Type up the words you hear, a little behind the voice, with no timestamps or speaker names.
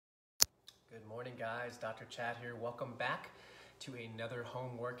Good morning, guys. Dr. Chad here. Welcome back to another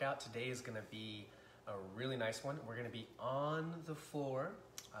home workout. Today is going to be a really nice one. We're going to be on the floor.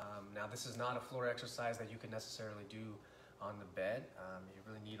 Now, this is not a floor exercise that you can necessarily do on the bed. You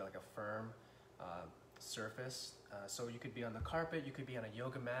really need like a firm surface. So you could be on the carpet, you could be on a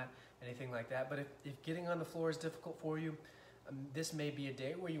yoga mat, anything like that. But if getting on the floor is difficult for you, this may be a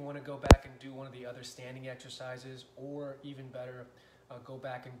day where you want to go back and do one of the other standing exercises, or even better, go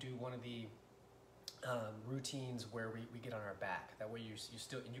back and do one of the routines where we get on our back. That way you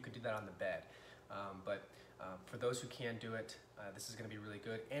still, and you could do that on the bed. But for those who can do it, this is going to be really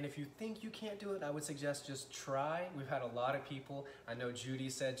good. And if you think you can't do it, I would suggest just try. We've had a lot of people. I know Judy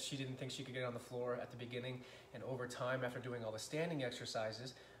said she didn't think she could get on the floor at the beginning, and over time, after doing all the standing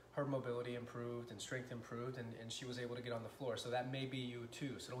exercises, her mobility improved and strength improved, and she was able to get on the floor. So that may be you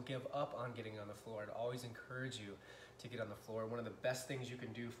too. So don't give up on getting on the floor. I'd always encourage you to get on the floor. One of the best things you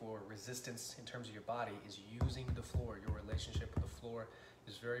can do for resistance in terms of your body is using the floor. Your relationship with the floor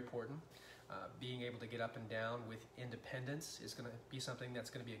is very important. Being able to get up and down with independence is going to be something that's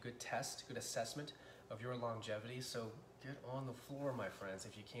going to be a good test, good assessment of your longevity. So get on the floor, my friends,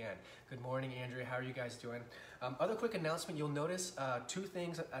 if you can. Good morning, Andrea. How are you guys doing? Other quick announcement, you'll notice two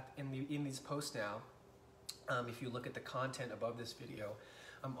things in these posts now. If you look at the content above this video,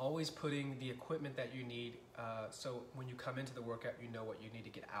 I'm always putting the equipment that you need, so when you come into the workout, you know what you need to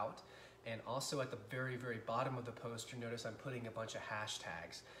get out. And also at the very, very bottom of the post, you notice I'm putting a bunch of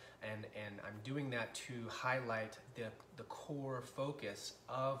hashtags. And I'm doing that to highlight the core focus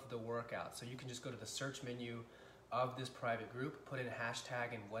of the workout. So you can just go to the search menu of this private group, put in a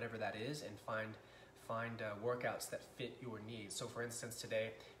hashtag and whatever that is, and find workouts that fit your needs. So for instance,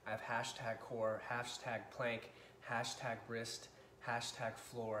 today I have hashtag core, hashtag plank, hashtag wrist, hashtag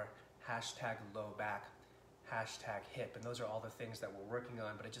floor, hashtag low back, hashtag hip. And those are all the things that we're working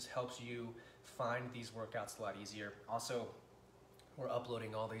on, but it just helps you find these workouts a lot easier. Also, we're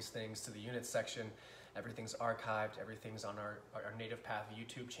uploading all these things to the units section. Everything's archived. Everything's on our NativePath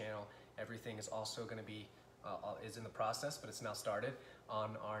YouTube channel. Everything is also going to be, is in the process, but it's now started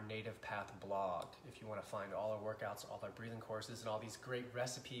on our NativePath blog. If you want to find all our workouts, all our breathing courses, and all these great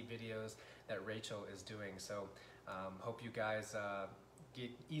recipe videos that Rachel is doing. So hope you guys get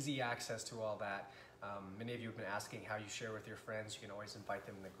easy access to all that. Many of you have been asking how you share with your friends. You can always invite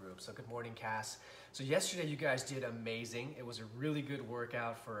them in the group. So good morning, Cass. So yesterday you guys did amazing. It was a really good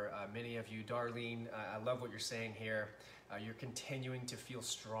workout for many of you. Darlene, I love what you're saying here. You're continuing to feel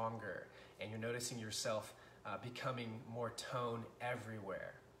stronger, and you're noticing yourself becoming more tone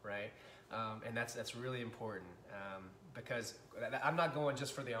everywhere, right? And that's really important because I'm not going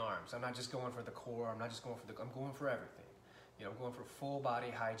just for the arms. I'm not just going for the core. I'm not just going for I'm going for everything. You know, I'm going for full body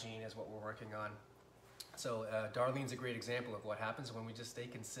hygiene is what we're working on. So Darlene's a great example of what happens when we just stay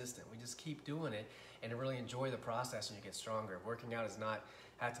consistent. We just keep doing it and really enjoy the process, and you get stronger. Working out does not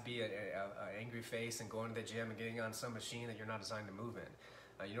have to be an angry face and going to the gym and getting on some machine that you're not designed to move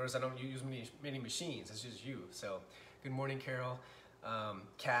in. You notice I don't use many machines. It's just you. So good morning, Carol.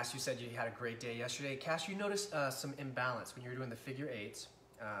 Cass, you said you had a great day yesterday. Cass, you noticed some imbalance when you were doing the figure eights.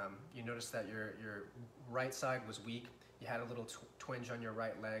 You noticed that your right side was weak. You had a little twinge on your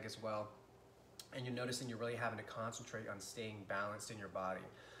right leg as well. And you're noticing you're really having to concentrate on staying balanced in your body.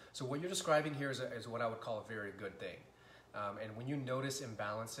 So what you're describing here is what I would call a very good thing. And when you notice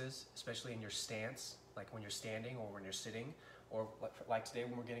imbalances, especially in your stance, like when you're standing or when you're sitting, or like today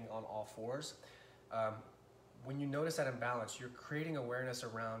when we're getting on all fours, when you notice that imbalance, you're creating awareness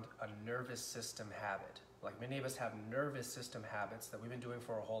around a nervous system habit. Like many of us have nervous system habits that we've been doing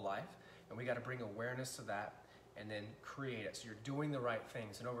for our whole life, and we got to bring awareness to that and then create it. So you're doing the right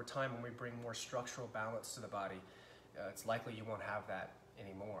things. And over time, when we bring more structural balance to the body, it's likely you won't have that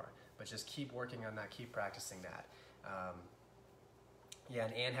anymore. But just keep working on that, keep practicing that. Yeah,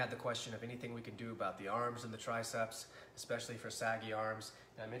 and Ann had the question of anything we can do about the arms and the triceps, especially for saggy arms.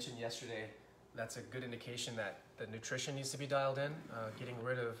 And I mentioned yesterday, that's a good indication that the nutrition needs to be dialed in. Getting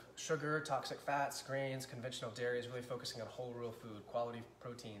rid of sugar, toxic fats, grains, conventional dairies, really focusing on whole real food, quality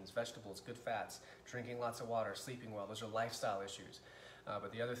proteins, vegetables, good fats, drinking lots of water, sleeping well. Those are lifestyle issues.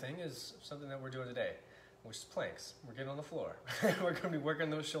 But the other thing is something that we're doing today, which is planks. We're getting on the floor. We're going to be working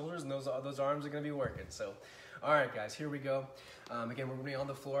those shoulders, and those arms are going to be working. So, all right, guys, here we go. Again, we're going to be on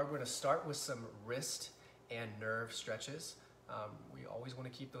the floor. We're going to start with some wrist and nerve stretches. We always want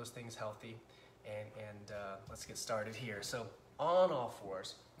to keep those things healthy. And let's get started here. So on all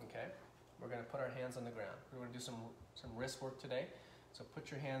fours, okay, we're going to put our hands on the ground. We're going to do some wrist work today. So put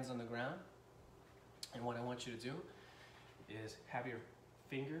your hands on the ground. And what I want you to do is have your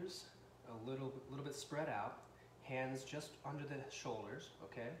fingers a little bit spread out, hands just under the shoulders,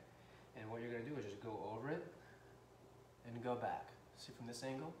 okay? And what you're gonna do is just go over it and go back. See from this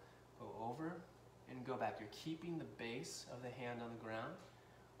angle, go over and go back. You're keeping the base of the hand on the ground.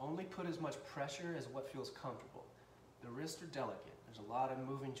 Only put as much pressure as what feels comfortable. The wrists are delicate. There's a lot of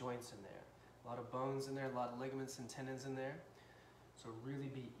moving joints in there, a lot of bones in there, a lot of ligaments and tendons in there. So really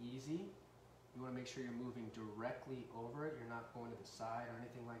be easy. You wanna make sure you're moving directly over it. You're not going to the side or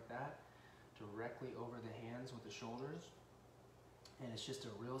anything like that. Directly over the hands with the shoulders. And it's just a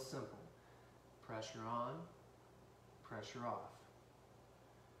real simple pressure on, pressure off,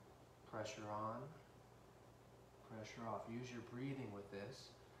 pressure on, pressure off. Use your breathing with this.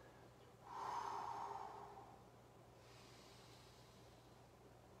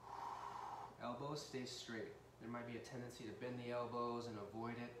 Elbows stay straight. There might be a tendency to bend the elbows and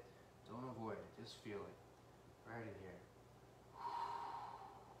avoid it. Don't avoid it, just feel it right in here.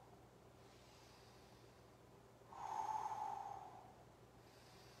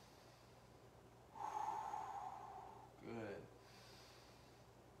 Good.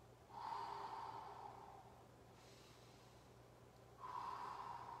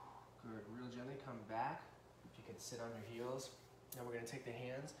 Good. Real gently come back. If you can sit on your heels. Now we're going to take the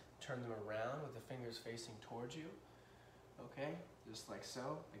hands, turn them around with the fingers facing towards you. Okay? Just like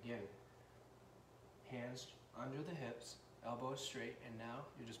so. Again, hands under the hips, elbows straight, and now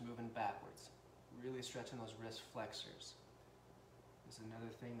you're just moving backwards. Really stretching those wrist flexors. This is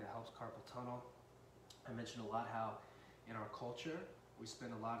another thing that helps carpal tunnel. I mentioned a lot how in our culture, we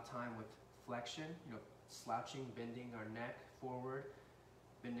spend a lot of time with flexion, slouching, bending our neck forward,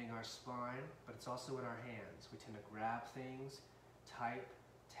 bending our spine, but it's also in our hands. We tend to grab things, type,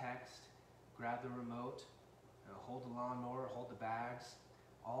 text, grab the remote, hold the lawnmower, hold the bags.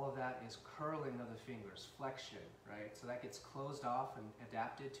 All of that is curling of the fingers, flexion, right? So that gets closed off and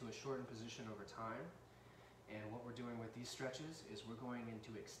adapted to a shortened position over time. And what we're doing with these stretches is we're going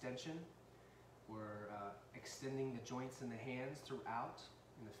into extension. We're extending the joints in the hands throughout,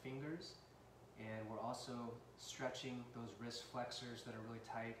 in the fingers, and we're also stretching those wrist flexors that are really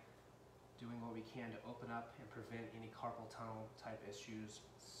tight, doing what we can to open up and prevent any carpal tunnel type issues.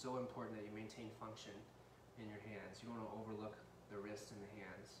 So important that you maintain function in your hands. You don't want to overlook the wrists and the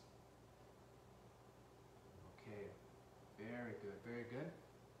hands. Okay, very good, very good.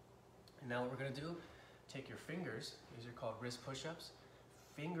 And now what we're going to do, take your fingers, these are called wrist push-ups,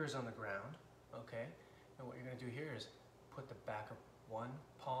 fingers on the ground, okay? And what you're going to do here is put the back of one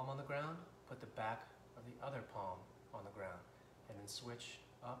palm on the ground, put the back of the other palm on the ground, and then switch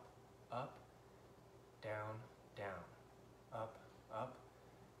up, up, down, down, up, up,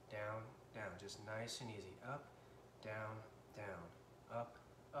 down, down. Just nice and easy. Up, down, down, up,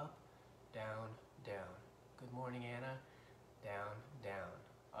 up, down, down. Good morning, Anna. Down, down,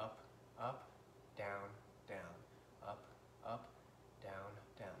 up, up, down, down, up, up, down,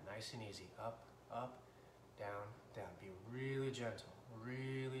 down. Nice and easy. Up, up, down, down. Be really gentle,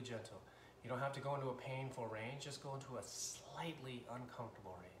 really gentle. You don't have to go into a painful range, just go into a slightly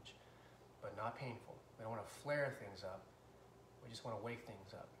uncomfortable range, but not painful. We don't want to flare things up. We just want to wake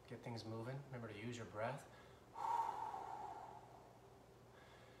things up, get things moving. Remember to use your breath.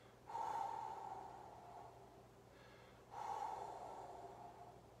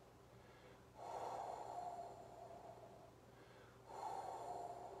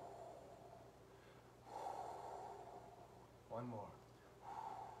 One more.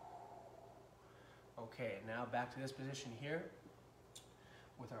 Okay, now back to this position here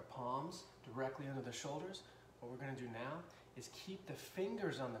with our palms directly under the shoulders. What we're going to do now is keep the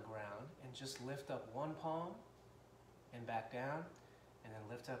fingers on the ground and just lift up one palm and back down, and then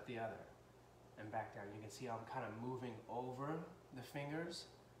lift up the other and back down. You can see how I'm kind of moving over the fingers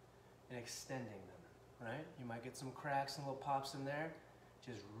and extending them, right? You might get some cracks and little pops in there.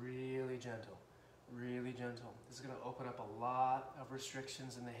 Just really gentle, really gentle. This is going to open up a lot of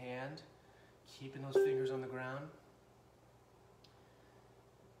restrictions in the hand. Keeping those fingers on the ground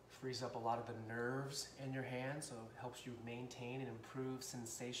frees up a lot of the nerves in your hand, so it helps you maintain and improve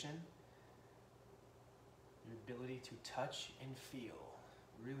sensation. Your ability to touch and feel,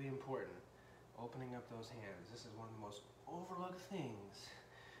 really important. Opening up those hands. This is one of the most overlooked things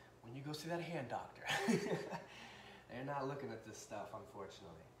when you go see that hand doctor. They're not looking at this stuff,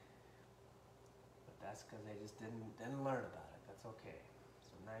 unfortunately. But that's because they just didn't learn about it. That's okay.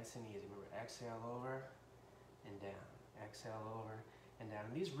 So nice and easy. Remember, exhale over and down. Exhale over and down.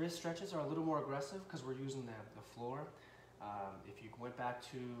 And these wrist stretches are a little more aggressive because we're using the floor. If you went back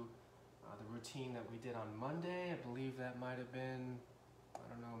to the routine that we did on Monday, I believe that might have been, I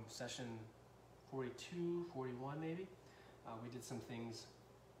don't know, session 42, 41 maybe. We did some things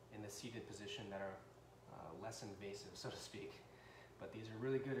in the seated position that are less invasive, so to speak. but these are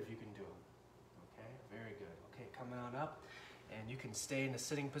really good if you can do them. Okay, very good. Okay, coming on up, and you can stay in a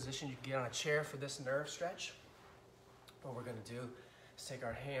sitting position. You can get on a chair for this nerve stretch. What we're gonna do is take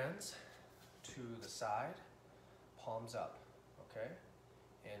our hands to the side, palms up, okay?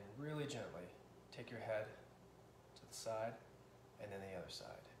 And really gently take your head to the side and then the other side.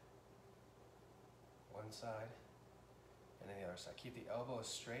 One side and then the other side. Keep the elbows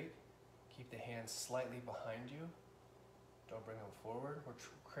straight. Keep the hands slightly behind you. Don't bring them forward. We're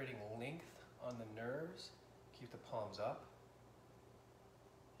creating length on the nerves. Keep the palms up.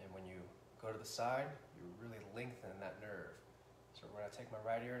 And when you go to the side, you really lengthen that nerve. So when I take my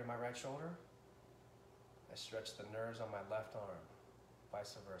right ear to my right shoulder, I stretch the nerves on my left arm,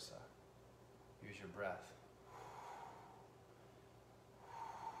 vice versa. Use your breath.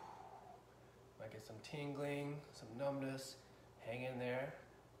 Might get some tingling, some numbness. Hang in there.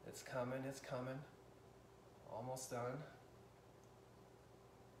 It's coming, it's coming. Almost done.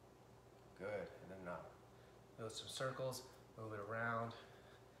 Good, and then now. Build some circles, move it around,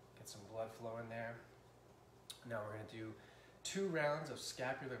 get some blood flow in there. Now we're gonna do 2 rounds of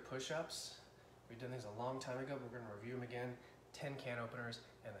scapular push-ups. We've done these a long time ago, but we're gonna review them again. 10 can openers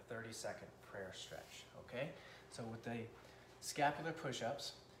and a 30-second prayer stretch, okay? So with the scapular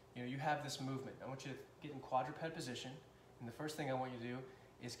push-ups, you have this movement. I want you to get in quadruped position, and the first thing I want you to do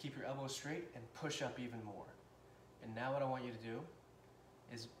is keep your elbows straight and push up even more. And now what I want you to do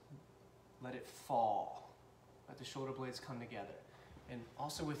is let it fall. Let the shoulder blades come together. And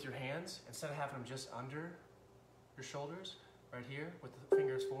also with your hands, instead of having them just under your shoulders, right here with the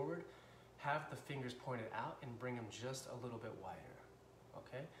fingers forward, have the fingers pointed out and bring them just a little bit wider,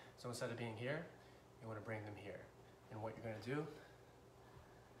 okay? So instead of being here, you want to bring them here. And what you're going to do,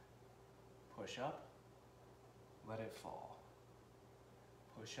 push up, let it fall.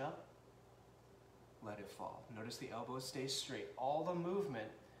 Push up, let it fall. Notice the elbows stay straight. All the movement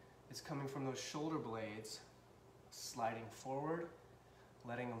is coming from those shoulder blades, sliding forward,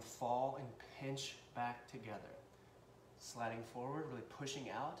 letting them fall and pinch back together. Sliding forward, really pushing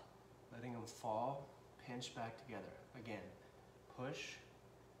out, letting them fall, pinch back together. Again, push,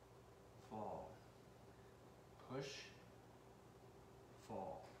 fall, push,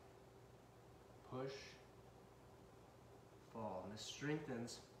 fall, push, fall. And this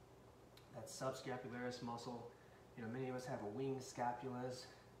strengthens that subscapularis muscle. Many of us have wing scapulas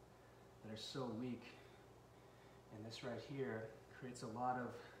that are so weak. And this right here creates a lot of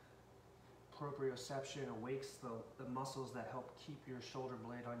proprioception, awakes the muscles that help keep your shoulder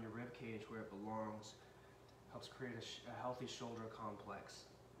blade on your rib cage where it belongs, helps create a healthy shoulder complex.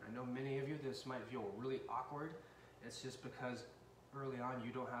 I know many of you, this might feel really awkward. It's just because early on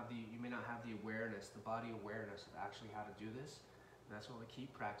you may not have the awareness, the body awareness of actually how to do this. And that's what we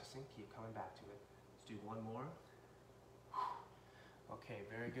keep practicing, keep coming back to it. Let's do one more. Okay,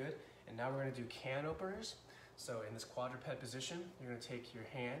 very good. And now we're gonna do can openers. So in this quadruped position, you're gonna take your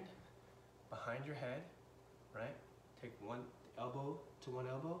hand behind your head, right? Take one elbow to one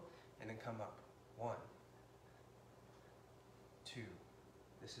elbow and then come up. 1, 2.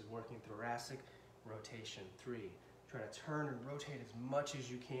 This is working thoracic rotation. 3. Try to turn and rotate as much as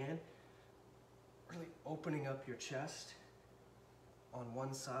you can, really opening up your chest on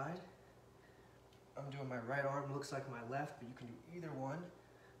one side. I'm doing my right arm, looks like my left, but you can do either one.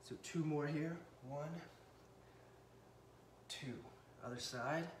 So 2 more here. 1, 2. Other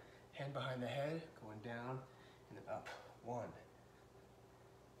side. Hand behind the head, going down and then up. 1,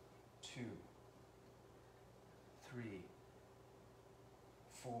 2, 3,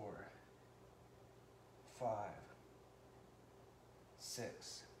 4, 5,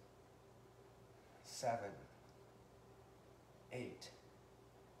 6, 7, 8,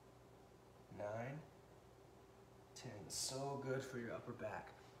 9, 10. So good for your upper back.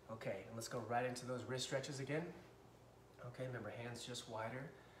 Okay, and let's go right into those wrist stretches again. Okay, remember hands just wider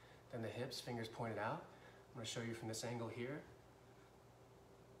than the hips, fingers pointed out. I'm going to show you from this angle here.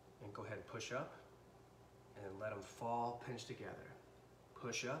 And go ahead and push up, and then let them fall, pinch together.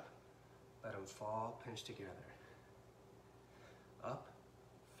 Push up, let them fall, pinch together. Up,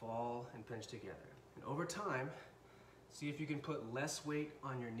 fall, and pinch together. And over time, see if you can put less weight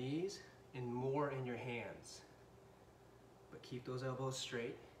on your knees and more in your hands. But keep those elbows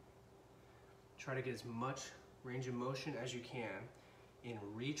straight. Try to get as much range of motion as you can in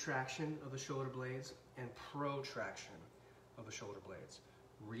retraction of the shoulder blades and protraction of the shoulder blades.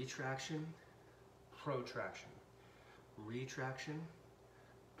 Retraction, protraction. Retraction,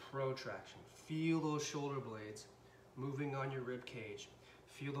 protraction. Feel those shoulder blades moving on your rib cage.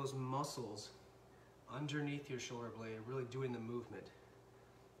 Feel those muscles underneath your shoulder blade really doing the movement.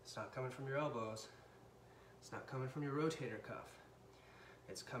 It's not coming from your elbows. It's not coming from your rotator cuff.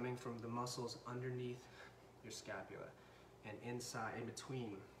 It's coming from the muscles underneath your scapula and inside, in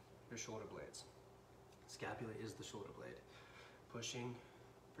between your shoulder blades. Scapula is the shoulder blade. Pushing,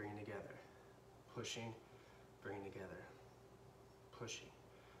 bringing together. Pushing, bringing together. Pushing.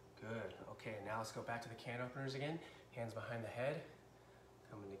 Good. Okay, now let's go back to the can openers again. Hands behind the head,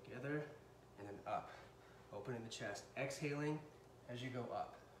 coming together, and then up. Opening the chest. Exhaling as you go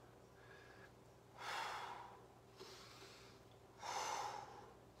up.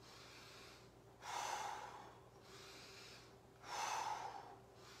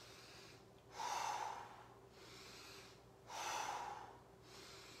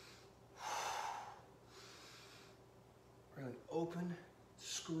 Really open.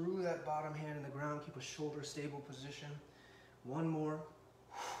 Screw that bottom hand in the ground. Keep a shoulder stable position. One more.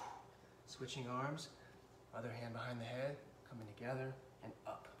 Switching arms. Other hand behind the head. Coming together and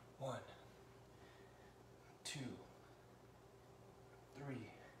up. 1, 2, 3,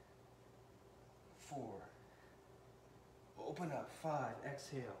 4. Open up. 5.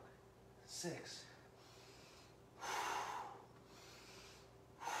 Exhale. 6.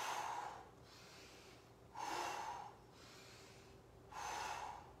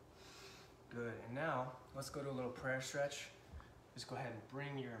 Good, and now let's go to a little prayer stretch. Just go ahead and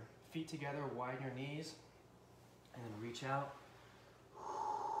bring your feet together, widen your knees, and then reach out.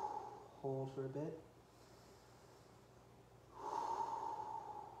 Hold for a bit.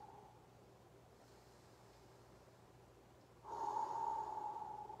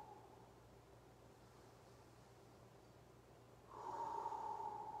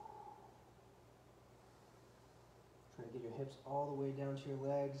 Try to get your hips all the way down to your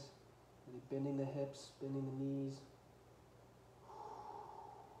legs. Really bending the hips, bending the knees.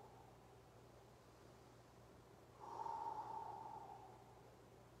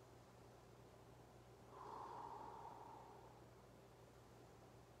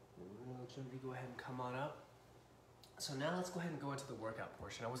 And really gently go ahead and come on up. So now let's go ahead and go into the workout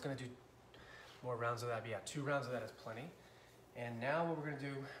portion. I was going to do more rounds of that, but yeah, 2 rounds of that is plenty. And now what we're going to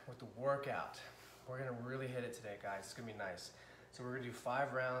do with the workout, we're going to really hit it today, guys. It's going to be nice. So we're going to do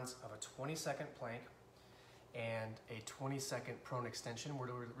 5 rounds of a 20-second plank and a 20-second prone extension. We're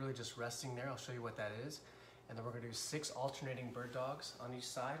really just resting there. I'll show you what that is. And then we're going to do 6 alternating bird dogs on each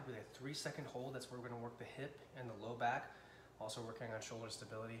side with a 3-second hold. That's where we're going to work the hip and the low back, also working on shoulder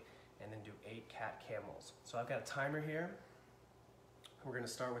stability, and then do 8 cat camels. So I've got a timer here. We're going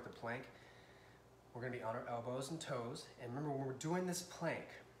to start with the plank. We're going to be on our elbows and toes. And remember, when we're doing this plank,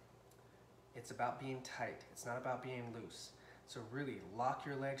 it's about being tight. It's not about being loose. So really lock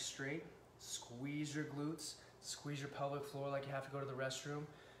your legs straight, squeeze your glutes, squeeze your pelvic floor like you have to go to the restroom,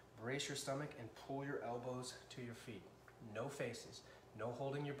 brace your stomach, and pull your elbows to your feet. No faces, no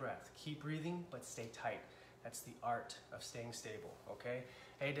holding your breath. Keep breathing, but stay tight. That's the art of staying stable, okay?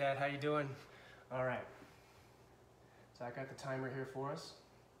 Hey Dad, how you doing? All right. So I got the timer here for us.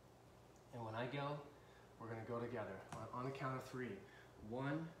 And when I go, we're gonna go together on the count of 3.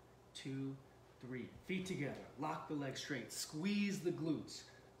 1, 2, 3. Feet together, lock the legs straight, squeeze the glutes,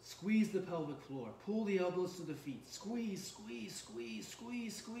 squeeze the pelvic floor, pull the elbows to the feet, squeeze, squeeze, squeeze,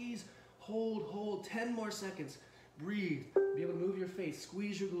 squeeze, squeeze, hold, 10 more seconds, breathe, be able to move your face,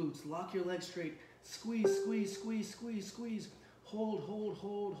 squeeze your glutes, lock your legs straight, squeeze, squeeze, squeeze, squeeze, squeeze, hold,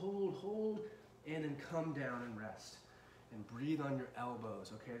 and then come down and rest. And breathe on your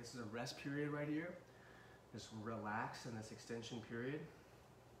elbows, okay? This is a rest period right here. Just relax in this extension period.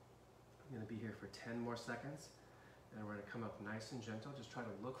 I'm gonna be here for 10 more seconds, and we're gonna come up nice and gentle. Just try to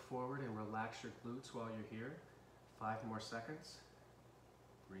look forward and relax your glutes while you're here. 5 more seconds.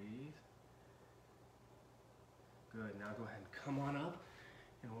 Breathe. Good, now go ahead and come on up.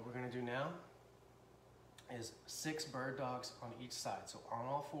 And what we're gonna do now is 6 bird dogs on each side. So on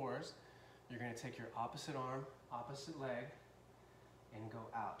all 4s, you're gonna take your opposite arm, opposite leg, and go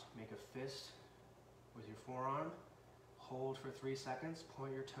out. Make a fist with your forearm. Hold for 3 seconds,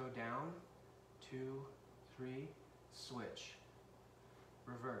 point your toe down, 2, 3, switch.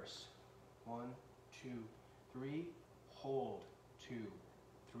 Reverse, 1, 2, 3, hold, 2,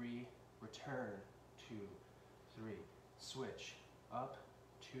 3, return, 2, 3, switch, up,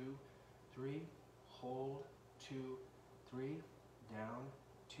 2, 3, hold, 2, 3, down,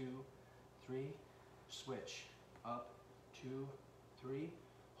 2, 3, switch, up, 2, 3,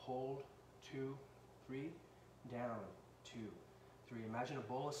 hold, 2, 3, down, 2, 3. Imagine a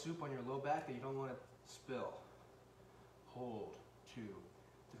bowl of soup on your low back that you don't want to spill. Hold, 2,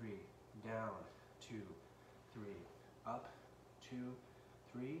 3, down, 2, 3, up, 2,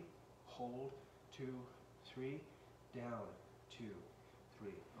 3, hold, 2, 3, down, 2,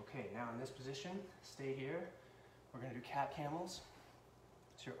 3. Okay, now in this position, stay here. We're going to do cat camels.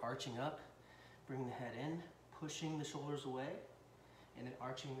 So you're arching up, bring the head in, pushing the shoulders away, and then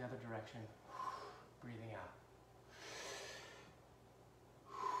arching the other direction, breathing out.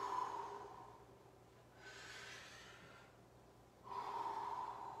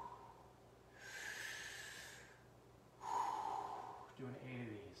 Doing 8 of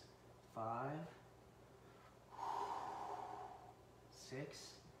these. 5, 6,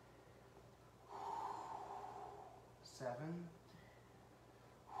 7,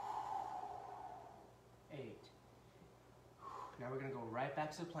 8. Now we're going to go right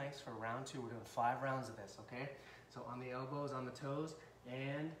back to the planks for round 2. We're doing 5 rounds of this, okay? So on the elbows, on the toes,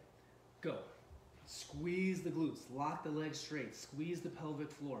 and go. Squeeze the glutes, lock the legs straight, squeeze the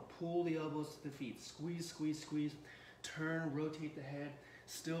pelvic floor, pull the elbows to the feet, squeeze, squeeze, squeeze, turn, rotate the head,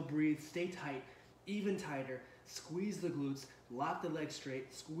 still breathe, stay tight, even tighter, squeeze the glutes, lock the legs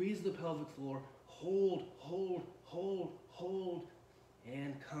straight, squeeze the pelvic floor, hold, hold, hold, hold,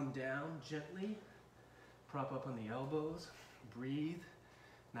 and come down gently, prop up on the elbows, breathe,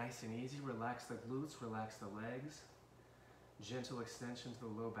 nice and easy, relax the glutes, relax the legs, gentle extension to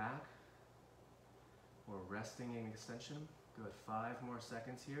the low back, or resting in extension. Good, 5 more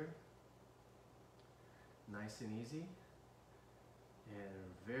seconds here. Nice and easy.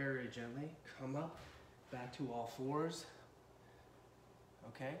 And very gently come up, back to all fours.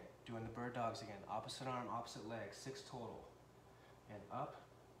 Okay, doing the bird dogs again. Opposite arm, opposite leg, 6 total. And up,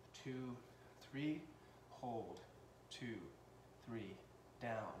 2, 3, hold, 2, 3,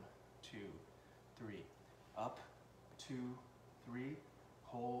 down, 2, 3, up, 2, 3,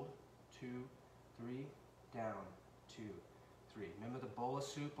 hold, 2, 3, down, 2, 3. Remember the bowl of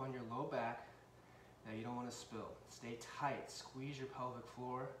soup on your low back that you don't want to spill. Stay tight, squeeze your pelvic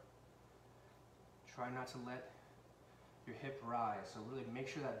floor. Try not to let your hip rise. So really make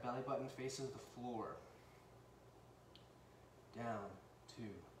sure that belly button faces the floor. Down, 2,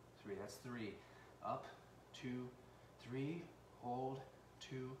 3, that's 3. Up, 2, 3, hold,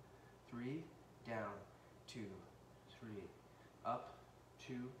 2, 3, down, 2, 3. Up,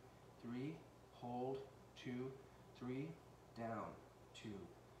 2, 3, hold, 2, 3, down, 2,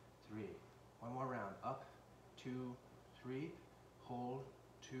 3. One more round. Up, 2, 3, hold,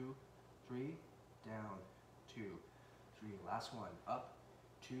 2, 3, down, 2, 3. Last one. Up,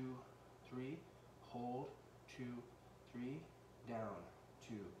 2, 3, hold, 2, 3, down,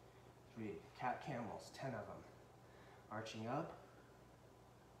 2, 3. Cat camels, 10 of them. Arching up,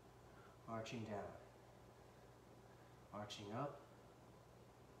 arching down, arching up,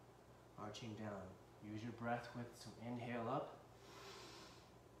 arching down. Use your breath with some inhale up,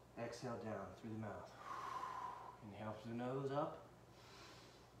 exhale down through the mouth. Inhale through the nose up,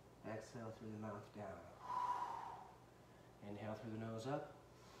 exhale through the mouth down. Inhale through the nose up,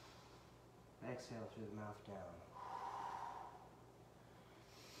 exhale through the mouth down.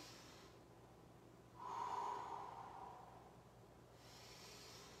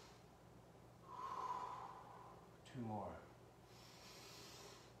 Two more.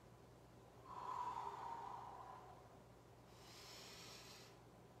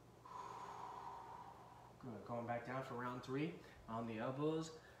 Good. Going back down for round 3. On the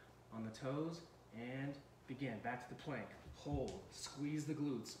elbows, on the toes, and begin. Back to the plank. Hold. Squeeze the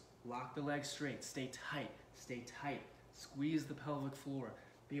glutes. Lock the legs straight. Stay tight. Stay tight. Squeeze the pelvic floor.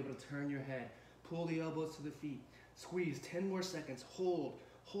 Be able to turn your head. Pull the elbows to the feet. Squeeze. 10 more seconds. Hold.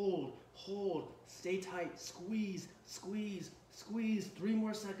 Hold. Hold. Stay tight. Squeeze. Squeeze. Squeeze. 3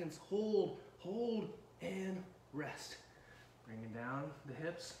 more seconds. Hold. Hold. And rest. Bringing down the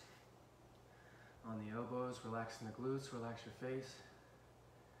hips. On the elbows, relaxing the glutes, relax your face.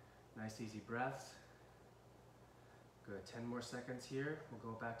 Nice easy breaths. Good, 10 more seconds here.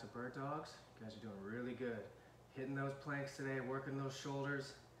 We'll go back to bird dogs. You guys are doing really good. Hitting those planks today, working those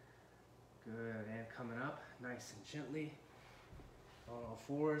shoulders. Good, and coming up, nice and gently. On all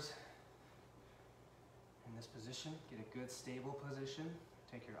fours. In this position, get a good stable position.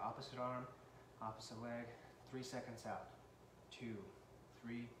 Take your opposite arm, opposite leg, 3 seconds out. 2,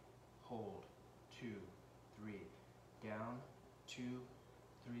 3, hold. 2, 3, down, 2,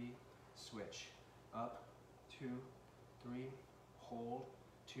 3, switch, up, 2, 3, hold,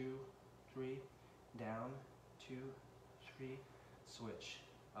 2, 3, down, 2, 3, switch,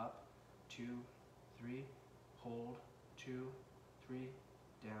 up, 2, 3, hold, 2, 3,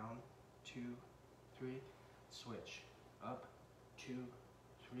 down, 2, 3, switch, up, 2,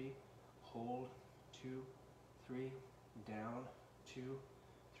 3, hold, 2, 3, down, 2,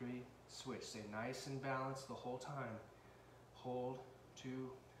 3, switch. Stay nice and balanced the whole time. Hold, 2,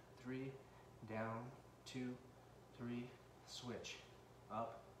 3, down, 2, 3, switch.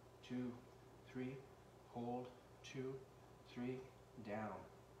 Up, 2, 3, hold, 2, 3, down,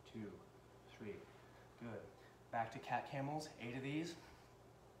 2, 3. Good. Back to cat camels, 8 of these.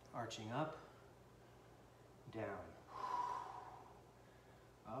 Arching up, down,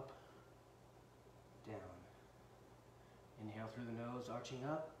 up, down. Inhale through the nose, arching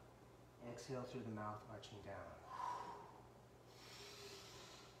up. Exhale through the mouth, arching down.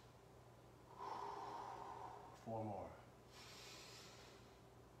 Four more.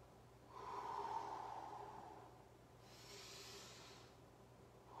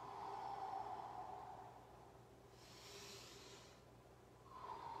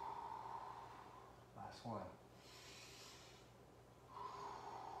 Last one.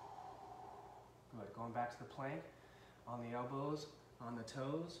 Good. Going back to the plank, on the elbows, on the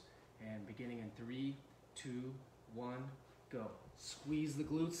toes, and beginning in 3, 2, 1, go. Squeeze the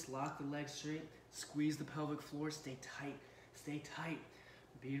glutes, lock the legs straight, squeeze the pelvic floor, stay tight, stay tight.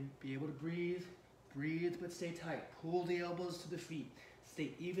 Be able to breathe, but stay tight. Pull the elbows to the feet,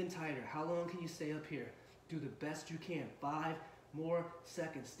 stay even tighter. How long can you stay up here? Do the best you can. 5 more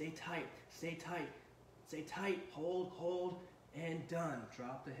seconds. Stay tight, stay tight, stay tight. Hold, hold, and done.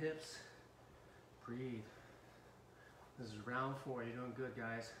 Drop the hips, breathe. This is round 4, you're doing good,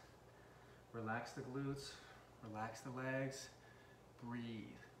 guys. Relax the glutes, relax the legs,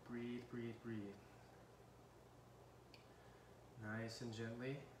 breathe, breathe, breathe, breathe. Nice and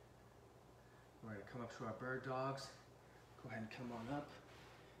gently. We're gonna come up to our bird dogs. Go ahead and come on up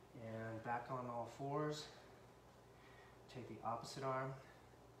and back on all fours. Take the opposite arm,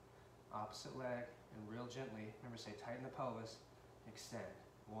 opposite leg, and real gently, remember say tighten the pelvis, extend.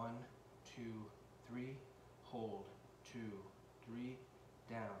 1, 2, 3, hold, 2, 3,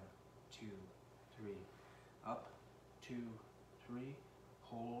 down, 2, 3, up, 2, 3,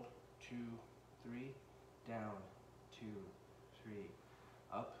 hold, 2, 3, down, 2, 3,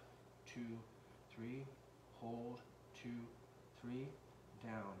 up, 2, 3, hold, 2, 3,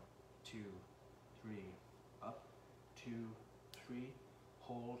 down, 2, 3, up, 2, 3,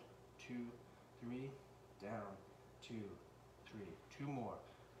 hold, 2, 3, down, 2, 3. 2 more.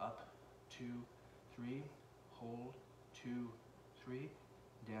 Up, 2, 3, hold, 2, 3,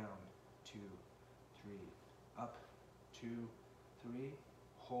 down, 2, 3, up, 2, 3,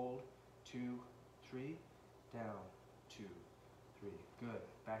 hold, 2, 3, down, 2, 3. Good.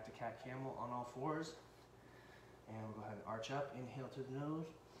 Back to cat camel on all fours. And we'll go ahead and arch up. Inhale through the nose.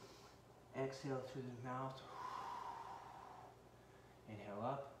 Exhale through the mouth. Inhale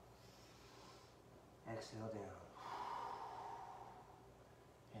up. Exhale down.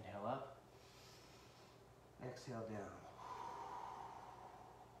 Inhale up. Exhale down.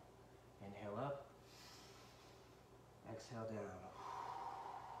 Inhale up. Exhale down.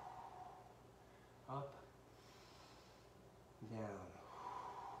 Up. Down.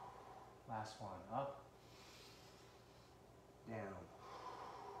 Last one. Up. Down.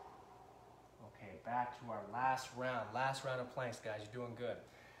 Okay, back to our last round of planks, guys. You're doing good.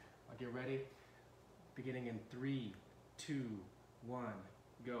 I'll get ready. Beginning in 3, 2, 1,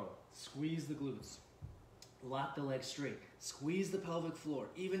 go. Squeeze the glutes. Lock the legs straight. Squeeze the pelvic floor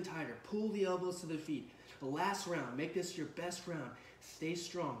even tighter. Pull the elbows to the feet. The last round. Make this your best round. Stay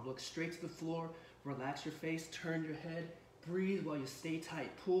strong. Look straight to the floor. Relax your face. Turn your head. Breathe while you stay tight.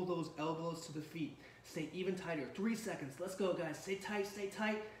 Pull those elbows to the feet. Stay even tighter. 3 seconds. Let's go, guys. Stay tight,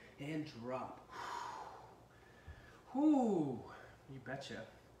 and drop. Whoo! You betcha.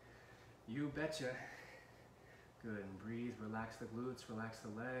 You betcha. Good, and breathe. Relax the glutes. Relax the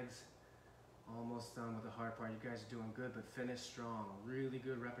legs. Almost done with the hard part. You guys are doing good, but finish strong. Really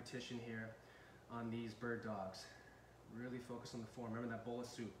good repetition here on these bird dogs. Really focus on the form. Remember that bowl of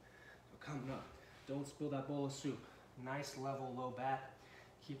soup. So coming up. Don't spill that bowl of soup. Nice level low back.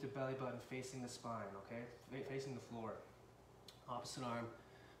 Keep the belly button facing the spine, okay? Facing the floor. Opposite arm,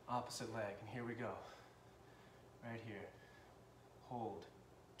 opposite leg. And here we go. Right here. Hold.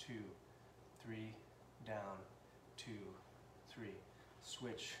 2, 3, down. 2, 3.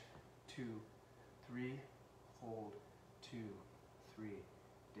 Switch. 2, 3. Hold. 2, 3.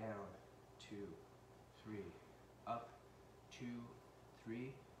 Down. 2, 3. Up. 2,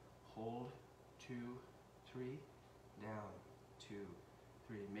 3. Hold. 2, 3. Down. 2,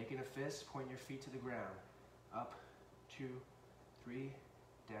 3. Make it a fist. Point your feet to the ground. Up. 2, 3.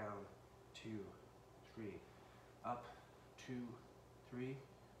 Down. 2, 3. Up. 2, 3.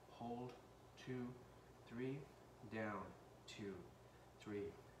 Hold. 2, 3. Down. 2, 3.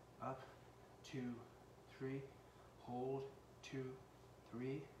 Up. 2, 3. Hold. 2,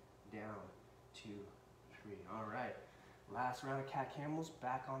 3. Down. 2, 3. All right. Last round of cat camels.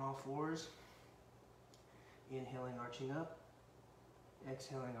 Back on all fours. Inhaling, arching up.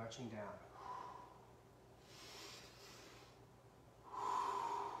 Exhaling, arching down.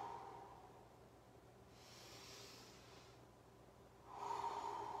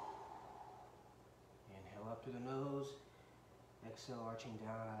 Exhale, arching down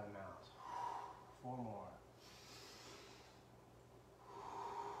out of the mouth. 4 more.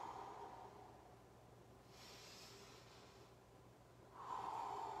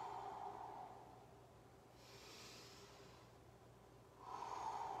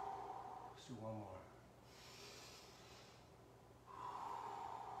 Let's do 1 more.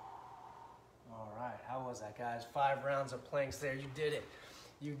 All right, how was that, guys? 5 rounds of planks there. You did it.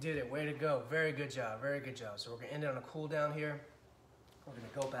 You did it. Way to go. Very good job. Very good job. So we're going to end it on a cool down here. We're going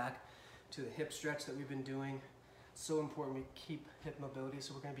to go back to the hip stretch that we've been doing. So important we keep hip mobility.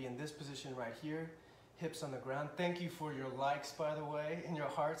 So we're going to be in this position right here. Hips on the ground. Thank you for your likes, by the way, and your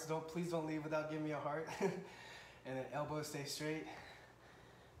hearts. Please don't leave without giving me a heart. And then elbows stay straight.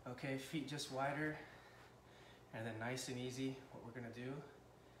 Okay, feet just wider. And then nice and easy, what we're going to do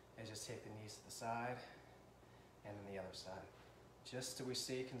is just take the knees to the side and then the other side. Just so we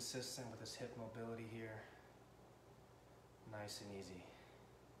stay consistent with this hip mobility here. Nice and easy.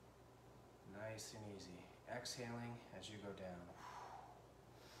 Nice and easy. Exhaling as you go down.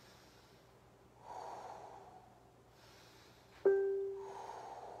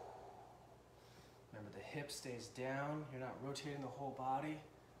 Remember, the hip stays down. You're not rotating the whole body.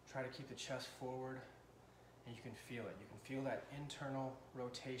 Try to keep the chest forward, and you can feel it. You can feel that internal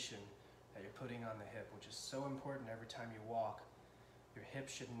rotation that you're putting on the hip, which is so important every time you walk. Your hip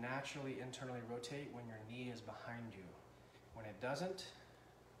should naturally internally rotate when your knee is behind you. When it doesn't,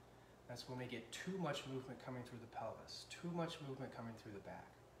 that's when we get too much movement coming through the pelvis, too much movement coming through the back,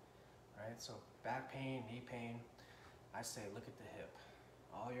 right? So back pain, knee pain, I say look at the hip.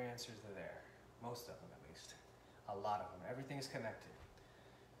 All your answers are there, most of them at least, a lot of them. Everything is connected.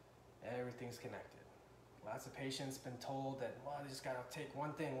 Everything's connected. Lots of patients been told that, well, they just gotta take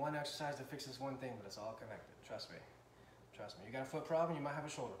one thing, one exercise to fix this one thing, but it's all connected, trust me. Trust me, you got a foot problem, you might have a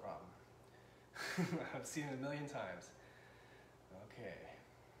shoulder problem. I've seen it a million times. Okay,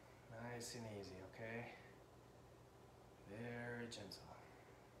 nice and easy, okay? Very gentle.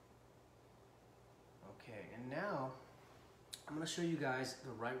 Okay, and now I'm gonna show you guys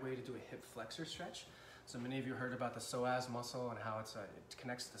the right way to do a hip flexor stretch. So many of you heard about the psoas muscle and how it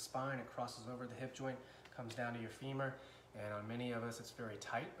connects to the spine, it crosses over the hip joint, comes down to your femur. And on many of us, it's very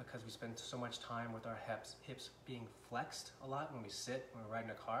tight because we spend so much time with our hips being flexed a lot when we sit, when we're riding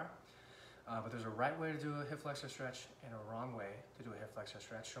a car. But there's a right way to do a hip flexor stretch and a wrong way to do a hip flexor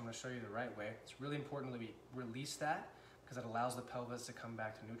stretch. So I'm going to show you the right way. It's really important that we release that because it allows the pelvis to come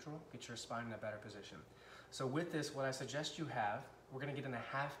back to neutral, get your spine in a better position. So with this, what I suggest you have, we're going to get in a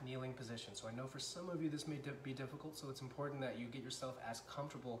half kneeling position. So I know for some of you this may be difficult, so it's important that you get yourself as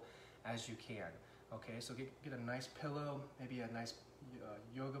comfortable as you can. Okay, so get a nice pillow, maybe a nice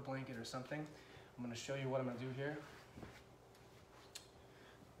yoga blanket or something. I'm going to show you what I'm going to do here.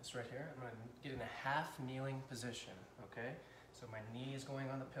 This right here, I'm going to get in a half kneeling position, okay? So my knee is going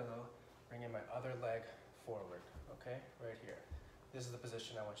on the pillow, bringing my other leg forward, okay? Right here. This is the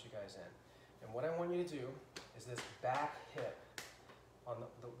position I want you guys in. And what I want you to do is this back hip, on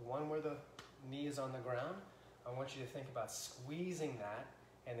the one where the knee is on the ground, I want you to think about squeezing that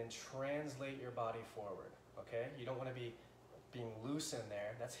and then translate your body forward, okay? You don't want to be being loose in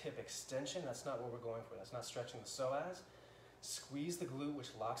there. That's hip extension. That's not what we're going for. That's not stretching the psoas. Squeeze the glute, which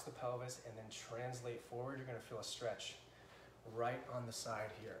locks the pelvis, and then translate forward. You're going to feel a stretch right on the side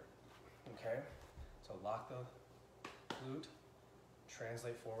here, okay? So lock the glute,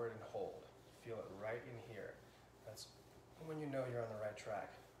 translate forward, and hold. Feel it right in here. That's when you know you're on the right track,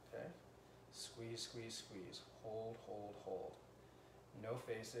 okay? Squeeze, squeeze, squeeze. Hold, hold, hold. No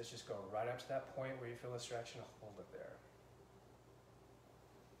faces, just go right up to that point where you feel a stretch and hold it there.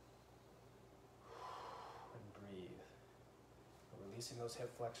 And breathe. Releasing those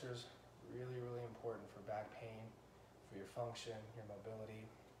hip flexors, really, really important for back pain, for your function, your mobility,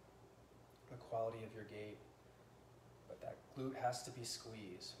 the quality of your gait. But that glute has to be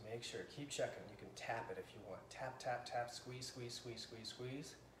squeezed. Make sure, keep checking. You can tap it if you want. Tap, tap, tap, squeeze, squeeze, squeeze, squeeze,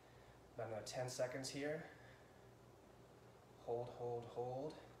 squeeze. About another 10 seconds here. Hold, hold,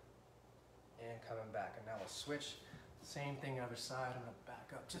 hold, and coming back. And now we'll switch. Same thing other side. I'm gonna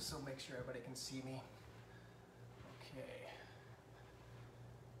back up just so make sure everybody can see me. Okay.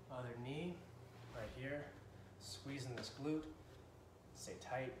 Other knee, right here. Squeezing this glute. Stay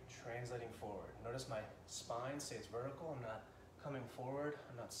tight, translating forward. Notice my spine stays vertical. I'm not coming forward.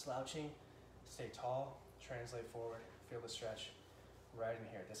 I'm not slouching. Stay tall, translate forward. Feel the stretch right in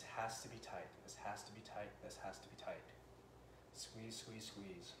here. This has to be tight. This has to be tight. This has to be tight. Squeeze, squeeze,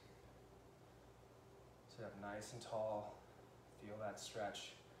 squeeze. Sit up nice and tall. Feel that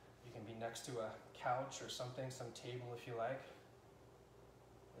stretch. You can be next to a couch or something, some table if you like.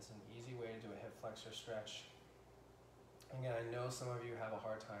 It's an easy way to do a hip flexor stretch. Again, I know some of you have a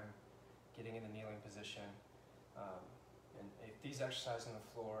hard time getting in the kneeling position. And if these exercises on the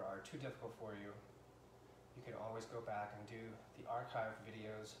floor are too difficult for you, you can always go back and do the archive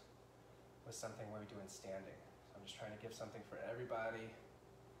videos with something where we do in standing. So I'm just trying to give something for everybody,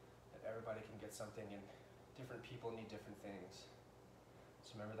 that everybody can get something, and different people need different things.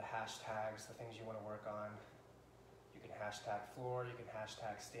 So remember the hashtags, the things you want to work on. You can hashtag floor, you can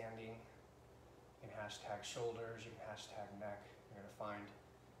hashtag standing, you can hashtag shoulders, you can hashtag neck. You're going to find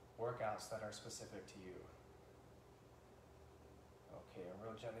workouts that are specific to you. Okay, and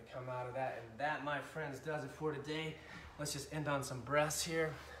real gently come out of that. And that, my friends, does it for today. Let's just end on some breaths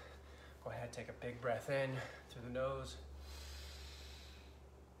here. Go ahead, take a big breath in through the nose.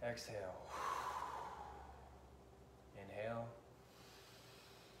 Exhale. Inhale.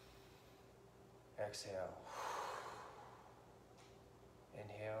 Exhale.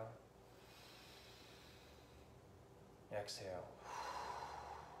 Inhale. Exhale.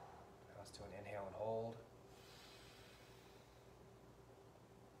 Now let's do an inhale and hold.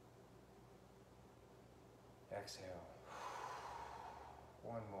 Exhale.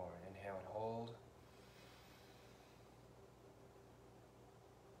 One more. Inhale and hold.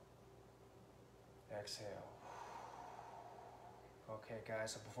 Exhale. Okay,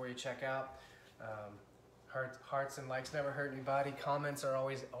 guys, so before you check out, hearts and likes never hurt anybody. Comments are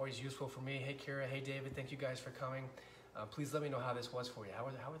always useful for me. Hey, Kira. Hey, David. Thank you guys for coming. Please let me know how this was for you. How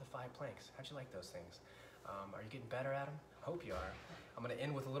were the 5 planks? How'd you like those things? Are you getting better at them? I hope you are. I'm going to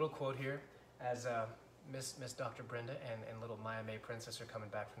end with a little quote here as Miss Dr. Brenda and little Maya May Princess are coming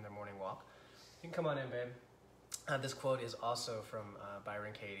back from their morning walk. You can come on in, babe. This quote is also from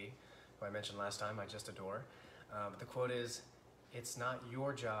Byron Katie, who I mentioned last time, I just adore. The quote is, "It's not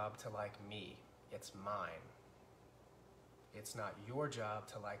your job to like me, it's mine. It's not your job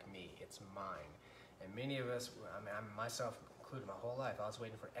to like me, it's mine." And many of us, myself included, my whole life, I was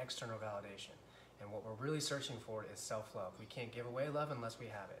waiting for external validation. And what we're really searching for is self-love. We can't give away love unless we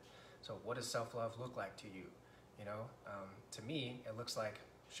have it. So what does self-love look like to you? You know, to me, it looks like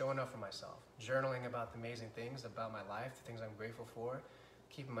showing up for myself, journaling about the amazing things about my life, the things I'm grateful for,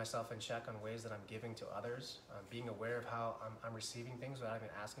 keeping myself in check on ways that I'm giving to others, being aware of how I'm receiving things without even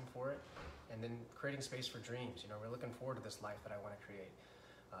asking for it, and then creating space for dreams. You know, we're looking forward to this life that I want to create.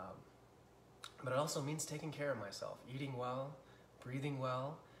 But it also means taking care of myself, eating well, breathing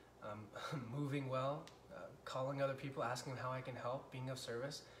well, moving well, calling other people, asking how I can help, being of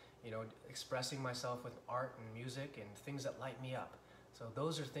service, you know, expressing myself with art and music and things that light me up. So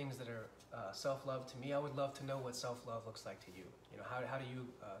those are things that are self-love to me. I would love to know what self-love looks like to you. You know, how do you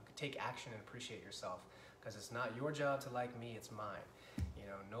take action and appreciate yourself? Because it's not your job to like me, it's mine. You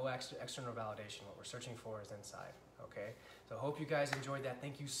know, no external validation. What we're searching for is inside, okay? So I hope you guys enjoyed that.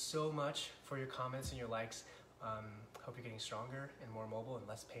 Thank you so much for your comments and your likes. Hope you're getting stronger and more mobile and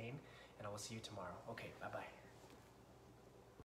less pain. And I will see you tomorrow. Okay, bye-bye.